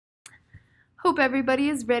Hope everybody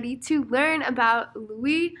is ready to learn about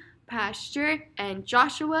Louis Pasteur and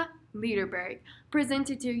Joshua Lederberg,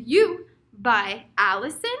 presented to you by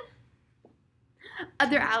Allison,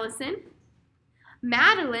 other Allison,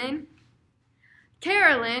 Madalyn,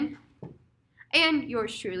 Carolyn, and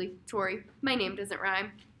yours truly, Tori. My name doesn't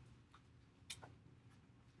rhyme.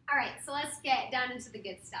 All right, so let's get down into the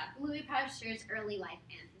good stuff. Louis Pasteur's early life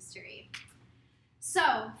and history.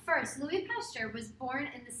 So, first, Louis Pasteur was born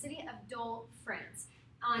in the city of Dole, France,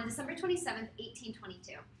 on December 27th,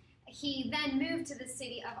 1822. He then moved to the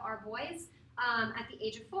city of Arbois at the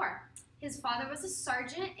age of 4. His father was a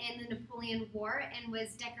sergeant in the Napoleon War and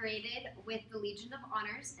was decorated with the Legion of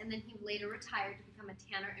Honors, and then he later retired to become a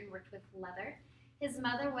tanner and worked with leather. His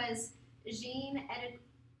mother was Jeanne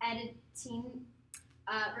Edetine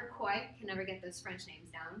Ricoy, can never get those French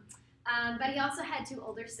names down. But he also had 2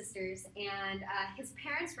 older sisters, and his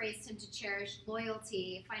parents raised him to cherish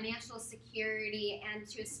loyalty, financial security, and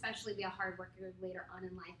to especially be a hard worker later on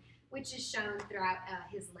in life, which is shown throughout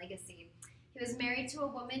his legacy. He was married to a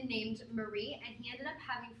woman named Marie, and he ended up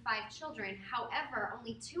having 5 children. However,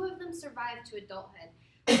 only 2 of them survived to adulthood,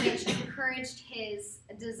 which encouraged his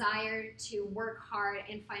desire to work hard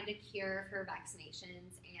and find a cure for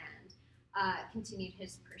vaccinations and continued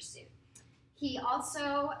his pursuit. He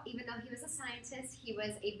also, even though he was a scientist, he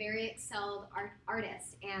was a very excelled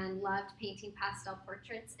artist and loved painting pastel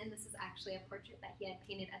portraits, and this is actually a portrait that he had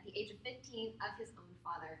painted at the age of 15 of his own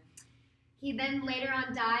father. He then later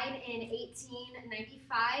on died in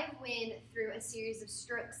 1895 when, through a series of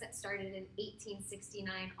strokes that started in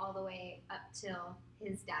 1869 all the way up till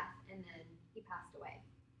his death, and then he passed away.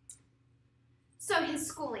 So his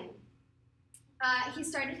schooling. He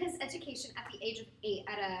started his education at the age of 8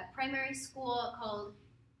 at a primary school called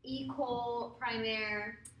École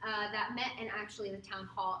Primaire that met in actually the town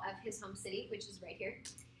hall of his home city, which is right here.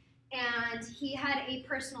 And he had a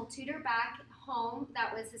personal tutor back home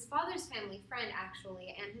that was his father's family friend,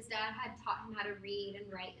 actually, and his dad had taught him how to read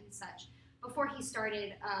and write and such before he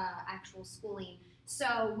started actual schooling.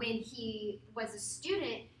 So when he was a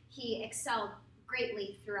student, he excelled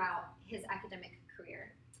greatly throughout his academic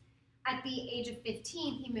career. At the age of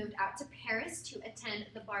 15, he moved out to Paris to attend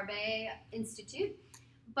the Barbet Institute,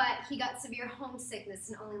 but he got severe homesickness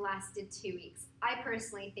and only lasted 2 weeks. I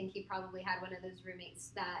personally think he probably had one of those roommates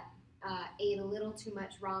that ate a little too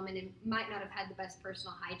much ramen and might not have had the best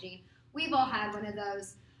personal hygiene. We've all had one of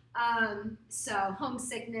those, so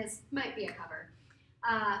homesickness might be a cover.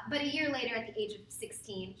 But a year later, at the age of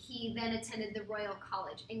 16, he then attended the Royal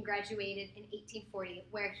College and graduated in 1840,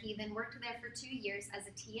 where he then worked there for 2 years as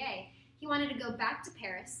a TA. He wanted to go back to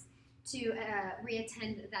Paris to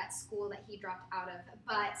re-attend that school that he dropped out of,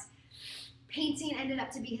 but painting ended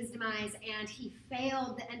up to be his demise, and he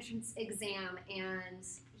failed the entrance exam, and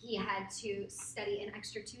he had to study an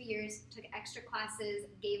extra 2 years, took extra classes,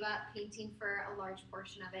 gave up painting for a large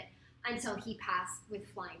portion of it, until he passed with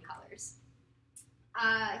flying colors.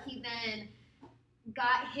 He then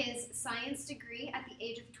got his science degree at the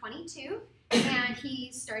age of 22, and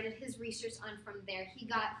he started his research on from there. He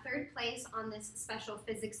got 3rd place on this special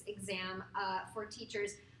physics exam for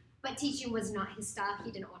teachers, but teaching was not his stuff.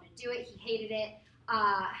 He didn't want to do it. He hated it.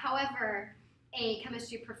 However, a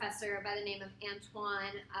chemistry professor by the name of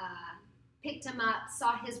Antoine picked him up,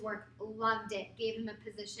 saw his work, loved it, gave him a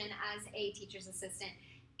position as a teacher's assistant,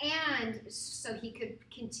 and so he could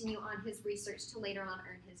continue on his research to later on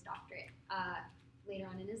earn his doctorate later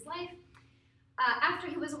on in his life. After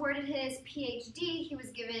he was awarded his PhD, he was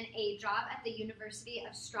given a job at the University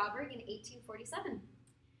of Strasbourg in 1847.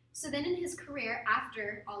 So then in his career,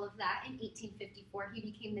 after all of that, in 1854, he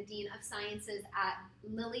became the Dean of Sciences at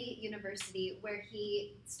Lille University, where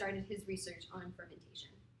he started his research on fermentation.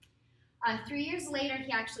 3 years later,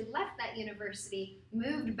 he actually left that university,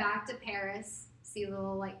 moved back to Paris. See the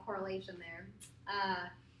little correlation there.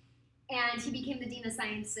 And he became the Dean of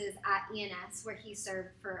Sciences at ENS, where he served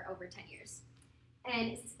for over 10 years. And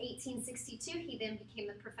in 1862, he then became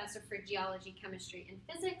a professor for geology, chemistry, and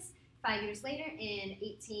physics. 5 years later, in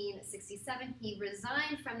 1867, he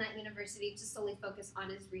resigned from that university to solely focus on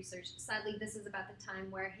his research. Sadly, this is about the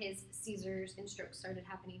time where his seizures and strokes started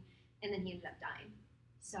happening, and then he ended up dying.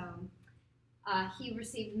 So he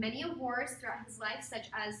received many awards throughout his life,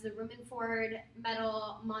 such as the Rummenford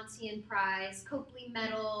Medal, Montian Prize, Copley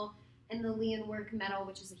Medal, and the Leeuwenhoek Medal,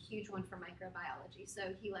 which is a huge one for microbiology.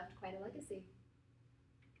 So he left quite a legacy.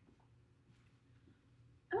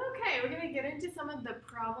 Okay, we're going to get into some of the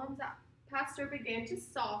problems that Pasteur began to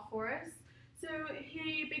solve for us. So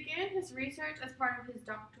he began his research as part of his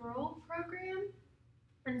doctoral program,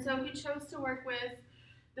 and so he chose to work with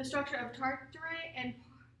the structure of tartrate and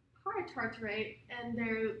tartarate, and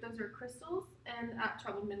those are crystals, and that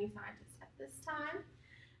troubled many scientists at this time.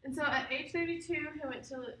 And so at age 32, he went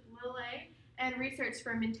to Lille and researched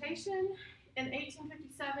fermentation. In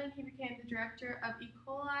 1857, he became the director of E.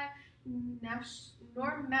 coli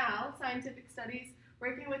Normale Scientific Studies,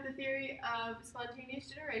 working with the theory of spontaneous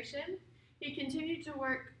generation. He continued to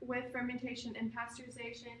work with fermentation and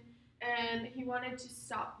pasteurization, and he wanted to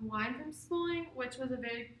stop wine from spooling, which was a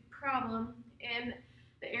big problem in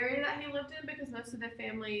the area that he lived in because most of the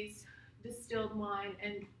families distilled wine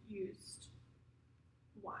and used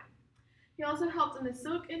wine. He also helped in the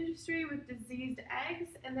silk industry with diseased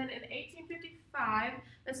eggs, and then in 1855,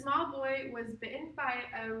 a small boy was bitten by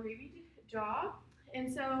a rabies dog,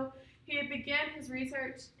 and so he began his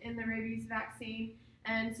research in the rabies vaccine,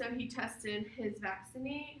 and so he tested his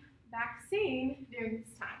vaccine during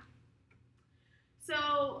this time.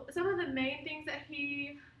 So some of the main things that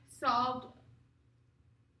he solved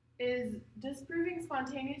is disproving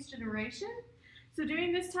spontaneous generation. So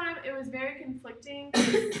during this time, it was very conflicting.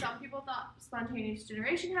 Some people thought spontaneous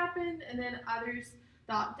generation happened, and then others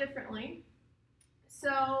thought differently.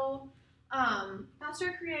 So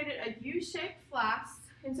Pasteur created a U-shaped flask,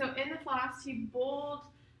 and so in the flask, he boiled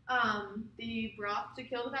the broth to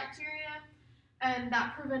kill the bacteria, and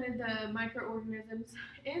that prevented the microorganisms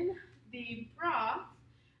in the broth.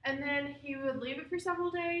 And then he would leave it for several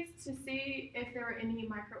days to see if there were any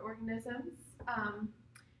microorganisms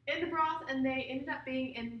in the broth, and they ended up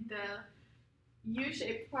being in the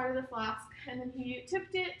U-shaped part of the flask, and then he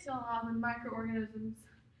tipped it to allow the microorganisms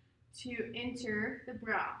to enter the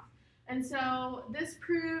broth. And so this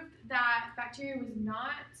proved that bacteria was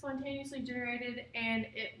not spontaneously generated, and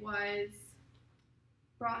it was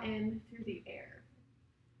brought in through the air.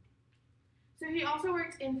 So he also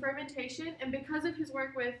worked in fermentation, and because of his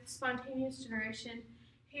work with spontaneous generation,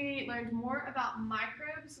 he learned more about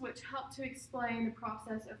microbes, which helped to explain the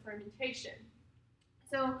process of fermentation.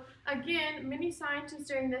 So again, many scientists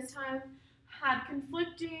during this time had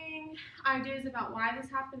conflicting ideas about why this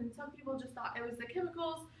happened, and some people just thought it was the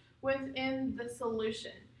chemicals within the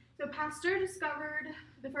solution. So Pasteur discovered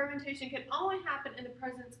the fermentation could only happen in the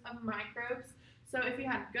presence of microbes. So if you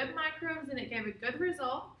had good microbes, then it gave a good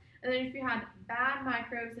result, and then if you had bad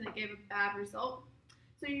microbes, then it gave a bad result.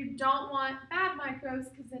 So you don't want bad microbes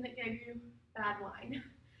because then it gave you bad wine.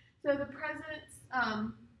 So the presence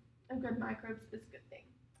of good microbes is a good thing.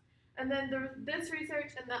 And then this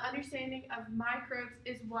research and the understanding of microbes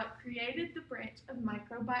is what created the branch of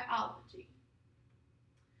microbiology.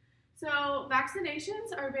 So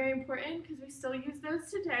vaccinations are very important because we still use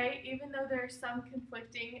those today, even though there are some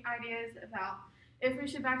conflicting ideas about if we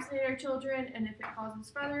should vaccinate our children and if it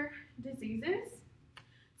causes further diseases.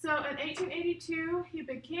 So in 1882, he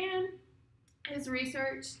began his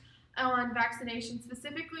research on vaccination,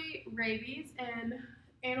 specifically rabies and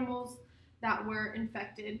animals that were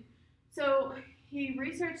infected. So he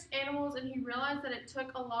researched animals, and he realized that it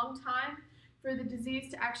took a long time for the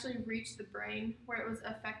disease to actually reach the brain, where it was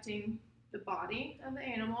affecting the body of the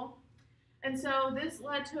animal. And so this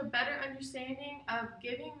led to a better understanding of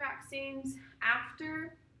giving vaccines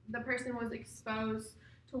after the person was exposed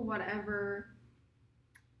to whatever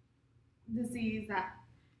disease that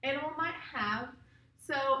animal might have.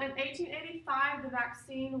 So in 1885, the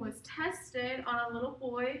vaccine was tested on a little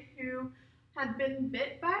boy who had been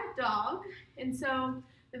bit by a dog, and so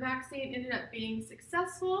the vaccine ended up being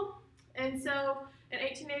successful. And so in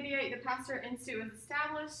 1888, the Pasteur Institute was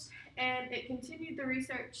established, and it continued the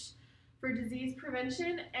research for disease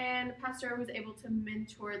prevention, and Pasteur was able to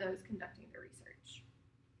mentor those conducting the research.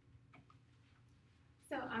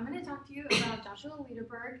 So I'm going to talk to you about Joshua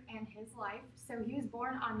Lederberg and his life. So he was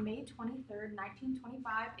born on May 23rd,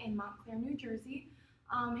 1925 in Montclair, New Jersey.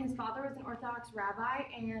 His father was an Orthodox rabbi,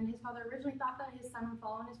 and his father originally thought that his son would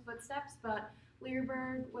follow in his footsteps, but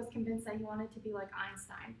Lederberg was convinced that he wanted to be like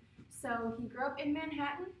Einstein. So he grew up in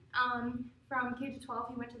Manhattan. From K to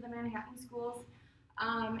 12, he went to the Manhattan schools,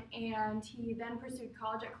 and he then pursued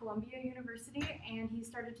college at Columbia University, and he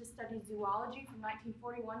started to study zoology from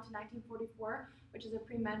 1941 to 1944, which is a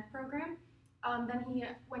pre-med program. Then he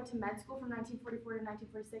went to med school from 1944 to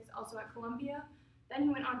 1946, also at Columbia. Then he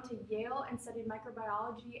went on to Yale and studied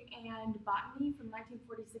microbiology and botany from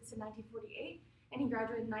 1946 to 1948, and he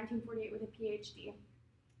graduated in 1948 with a PhD.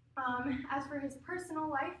 As for his personal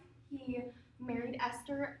life, he married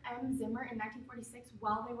Esther M. Zimmer in 1946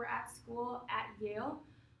 while they were at school at Yale.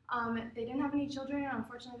 They didn't have any children, and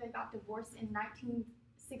unfortunately they got divorced in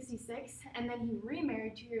 1966, and then he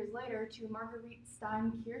remarried 2 years later to Marguerite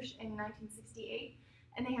Stein Kirsch in 1968,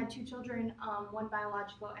 and they had 2 children, one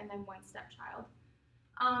biological and then one stepchild.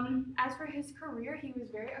 As for his career, he was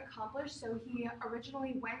very accomplished. So he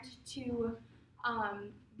originally went to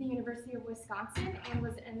the University of Wisconsin and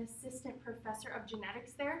was an assistant professor of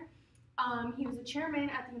genetics there. He was a chairman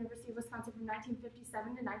at the University of Wisconsin from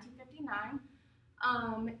 1957 to 1959.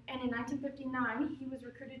 And in 1959, he was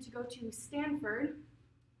recruited to go to Stanford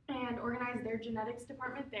and organize their genetics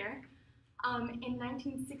department there. In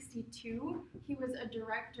 1962, he was a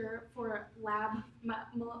director for lab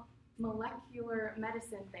molecular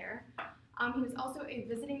medicine there. He was also a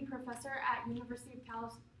visiting professor at University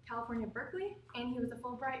of California, Berkeley, and he was a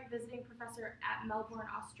Fulbright visiting professor at Melbourne,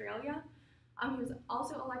 Australia. He was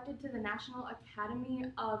also elected to the National Academy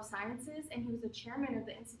of Sciences, and he was the chairman of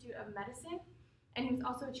the Institute of Medicine, and he was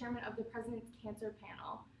also a chairman of the President's Cancer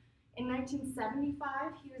Panel. In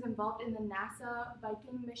 1975, he was involved in the NASA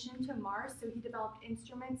Viking mission to Mars, so he developed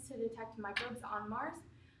instruments to detect microbes on Mars.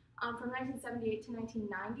 From 1978 to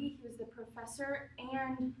 1990, he was the professor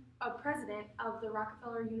and a president of the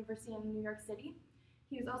Rockefeller University in New York City.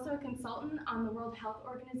 He was also a consultant on the World Health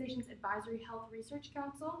Organization's Advisory Health Research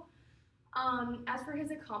Council. As for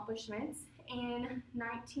his accomplishments, in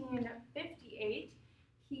 1958,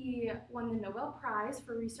 he won the Nobel Prize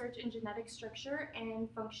for research in genetic structure and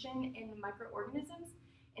function in microorganisms.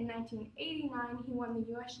 In 1989, he won the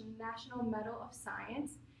U.S. National Medal of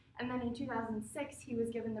Science. And then in 2006, he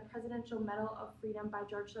was given the Presidential Medal of Freedom by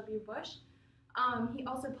George W. Bush. He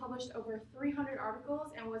also published over 300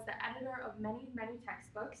 articles and was the editor of many, many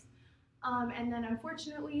textbooks. And then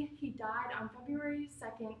unfortunately, he died on February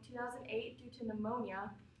 2nd, 2008 due to pneumonia.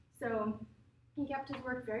 So he kept his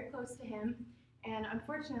work very close to him. And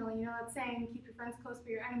unfortunately, you know that saying, keep your friends close but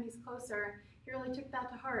your enemies closer. He really took that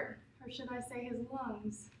to heart, or should I say his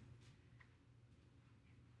lungs.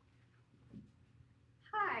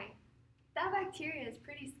 Hi, that bacteria is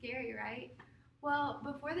pretty scary, right? Well,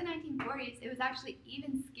 before the 1940s, it was actually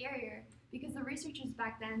even scarier because the researchers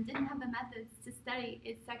back then didn't have the methods to study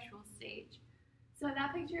its sexual stage. So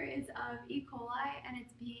that picture is of E. coli, and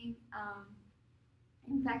it's being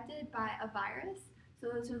infected by a virus. So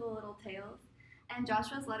those are the little tails. And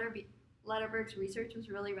Joshua's Lederberg's research was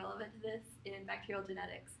really relevant to this in bacterial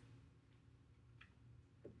genetics.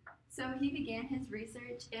 So he began his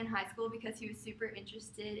research in high school because he was super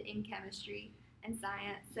interested in chemistry and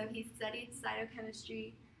science. So he studied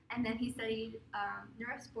cytochemistry, and then he studied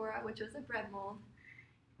neurospora, which was a bread mold.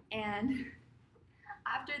 And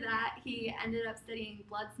after that, he ended up studying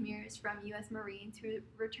blood smears from U.S. Marines who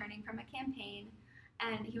were returning from a campaign,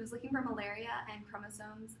 and he was looking for malaria and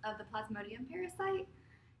chromosomes of the Plasmodium parasite.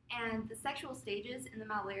 And the sexual stages in the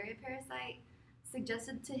malaria parasite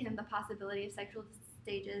suggested to him the possibility of sexual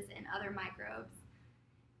stages in other microbes.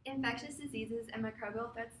 Infectious diseases and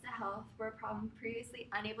microbial threats to health were a problem previously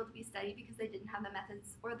unable to be studied because they didn't have the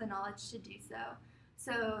methods or the knowledge to do so.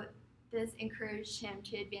 So this encouraged him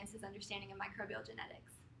to advance his understanding of microbial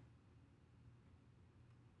genetics.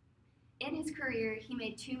 In his career, he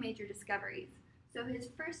made two major discoveries. So his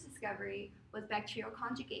first discovery was bacterial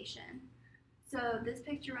conjugation. So this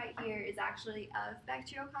picture right here is actually of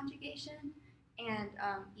bacterial conjugation, and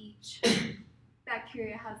each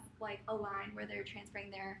bacteria has like a line where they're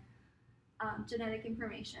transferring their genetic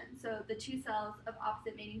information. So the two cells of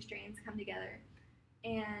opposite mating strains come together.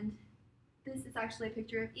 And this is actually a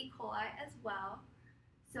picture of E. coli as well.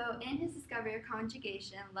 So in his discovery of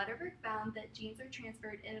conjugation, Lederberg found that genes are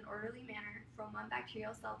transferred in an orderly manner from one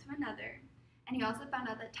bacterial cell to another. And he also found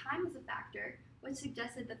out that time was a factor, which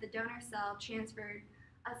suggested that the donor cell transferred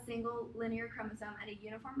a single linear chromosome at a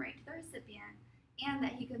uniform rate to the recipient, and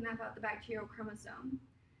that he could map out the bacterial chromosome.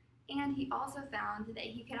 And he also found that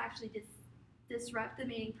he could actually disrupt the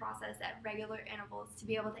mating process at regular intervals to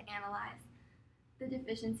be able to analyze the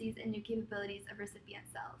deficiencies and new capabilities of recipient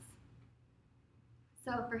cells.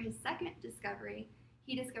 So for his second discovery,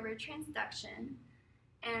 he discovered transduction.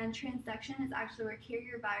 And transduction is actually where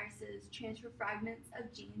carrier viruses transfer fragments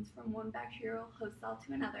of genes from one bacterial host cell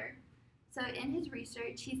to another. So in his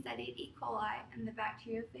research, he studied E. coli and the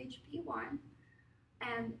bacteriophage P1.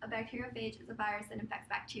 And a bacteriophage is a virus that infects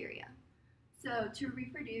bacteria. So to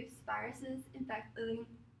reproduce, viruses infect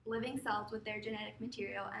living cells with their genetic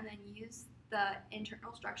material and then use the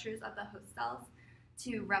internal structures of the host cells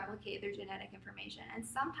to replicate their genetic information. And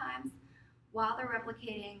sometimes, while they're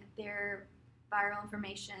replicating their viral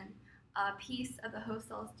information, a piece of the host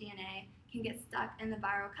cell's DNA can get stuck in the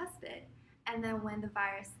viral cuspid. And then when the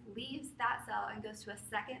virus leaves that cell and goes to a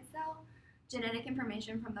second cell, genetic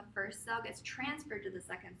information from the first cell gets transferred to the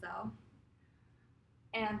second cell,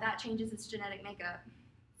 and that changes its genetic makeup.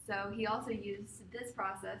 So he also used this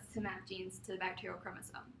process to map genes to the bacterial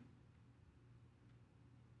chromosome.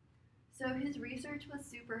 So his research was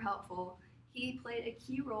super helpful. He played a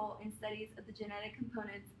key role in studies of the genetic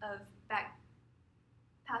components of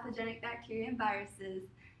pathogenic bacteria and viruses,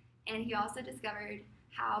 and he also discovered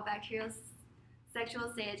how bacterial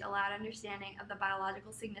sexual stage allowed understanding of the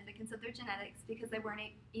biological significance of their genetics because they weren't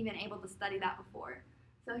even able to study that before.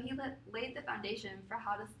 So he laid the foundation for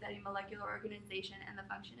how to study molecular organization and the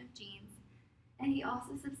function of genes. And he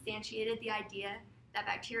also substantiated the idea that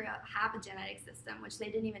bacteria have a genetic system, which they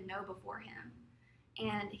didn't even know before him.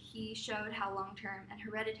 And he showed how long-term and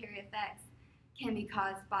hereditary effects can be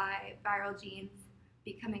caused by viral genes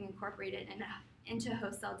becoming incorporated into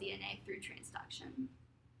host cell DNA through transduction.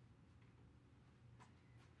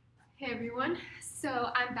 Hey everyone,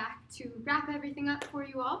 so I'm back to wrap everything up for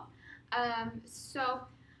you all. So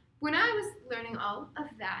when I was learning all of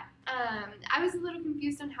that, I was a little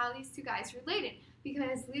confused on how these two guys related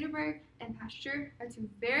because Lederberg and Pasteur are two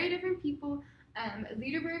very different people.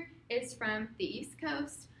 Lederberg is from the East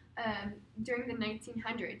Coast during the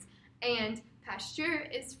 1900s, and Pasteur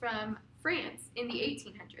is from France in the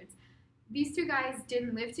 1800s. These two guys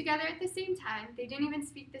didn't live together at the same time. They didn't even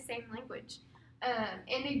speak the same language.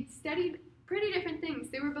 And they studied pretty different things.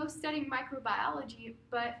 They were both studying microbiology,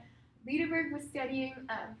 but Lederberg was studying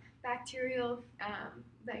bacterial,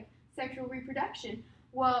 like sexual reproduction,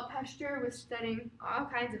 while Pasteur was studying all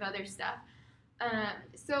kinds of other stuff.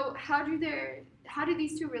 So how do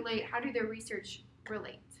these two relate? How do their research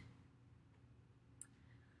relate?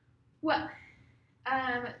 Well,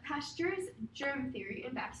 Pasteur's germ theory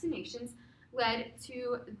and vaccinations led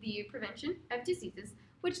to the prevention of diseases,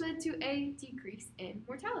 which led to a decrease in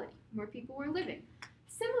mortality. More people were living.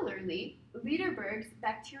 Similarly, Lederberg's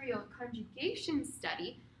bacterial conjugation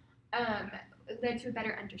study led to a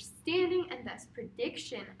better understanding and thus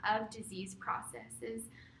prediction of disease processes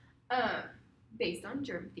based on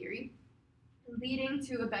germ theory, leading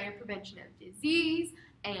to a better prevention of disease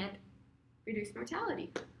and reduced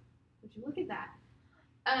mortality. Would you look at that?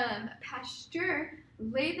 Pasteur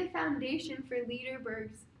laid the foundation for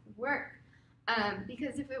Lederberg's work.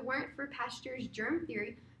 Because if it weren't for Pasteur's germ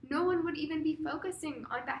theory, no one would even be focusing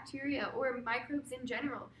on bacteria or microbes in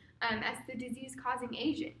general as the disease-causing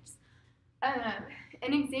agents.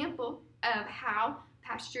 An example of how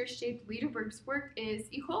Pasteur shaped Lederberg's work is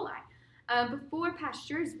E. coli. Before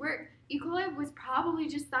Pasteur's work, E. coli was probably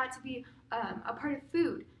just thought to be a part of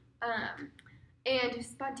food and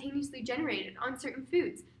spontaneously generated on certain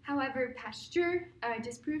foods. However, Pasteur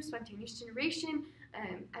disproved spontaneous generation,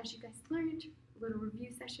 as you guys learned, a little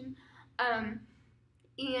review session.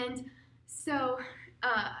 And so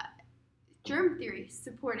germ theory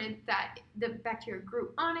supported that the bacteria grew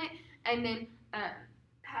on it, and then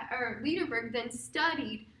Lederberg then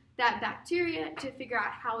studied that bacteria to figure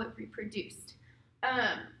out how it reproduced.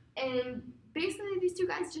 And basically these two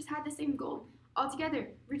guys just had the same goal. Altogether,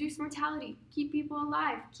 reduce mortality, keep people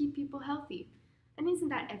alive, keep people healthy. And isn't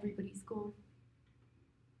that everybody's goal?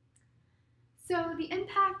 So the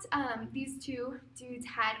impact these two dudes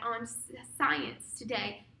had on science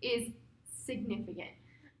today is significant.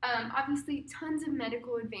 Obviously, tons of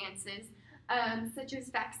medical advances, such as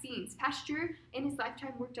vaccines. Pasteur, in his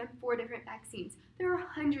lifetime, worked on 4 different vaccines. There are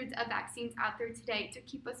hundreds of vaccines out there today to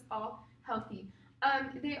keep us all healthy.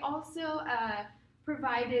 They also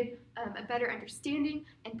provided a better understanding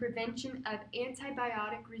and prevention of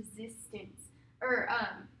antibiotic resistance, or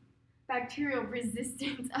bacterial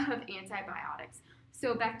resistance of antibiotics.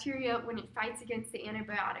 So bacteria, when it fights against the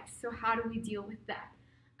antibiotics, so how do we deal with that?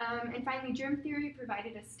 And finally, germ theory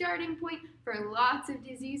provided a starting point for lots of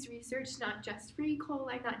disease research, not just for E.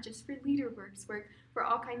 coli, not just for Lederberg's work, for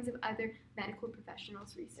all kinds of other medical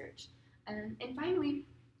professionals' research. And finally,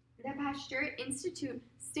 the Pasteur Institute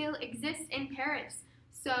still exists in Paris.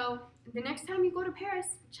 So the next time you go to Paris,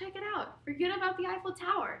 check it out. Forget about the Eiffel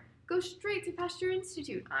Tower. Go straight to Pasteur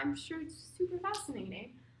Institute. I'm sure it's super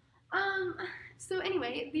fascinating. So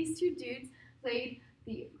anyway, these two dudes laid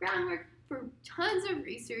the groundwork for tons of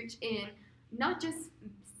research in not just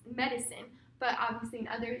medicine, but obviously in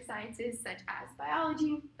other sciences such as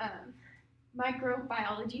biology,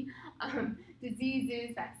 microbiology,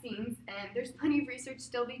 diseases, vaccines, and there's plenty of research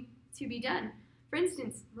still to be done. For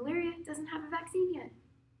instance, malaria doesn't have a vaccine yet.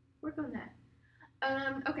 Work on that.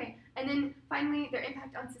 Okay, and then finally, their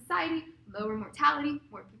impact on society, lower mortality,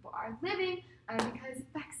 more people are living, because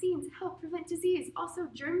vaccines help prevent disease. Also,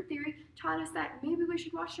 germ theory taught us that maybe we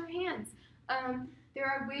should wash our hands. There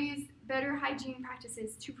are ways, better hygiene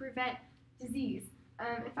practices to prevent disease.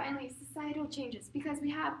 And finally, societal changes, because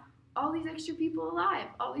we have all these extra people alive,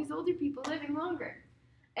 all these older people living longer.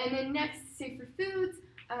 And then next, safer foods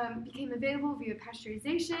became available via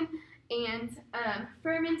pasteurization, And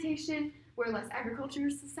fermentation, we're a less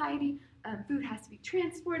agricultural society. Food has to be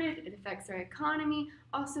transported. It affects our economy.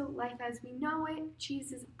 Also, life as we know it.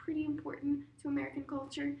 Cheese is pretty important to American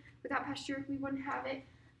culture. Without Pasteur, we wouldn't have it.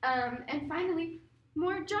 And finally,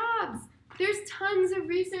 more jobs. There's tons of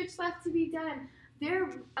research left to be done.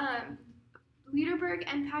 Lederberg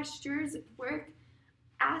and Pasteur's work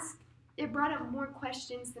it brought up more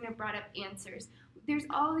questions than it brought up answers. There's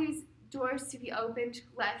all these doors to be opened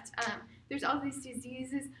left. There's all these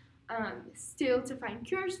diseases still to find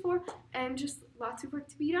cures for, and just lots of work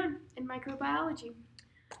to be done in microbiology.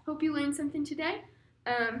 Hope you learned something today.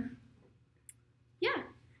 Yeah.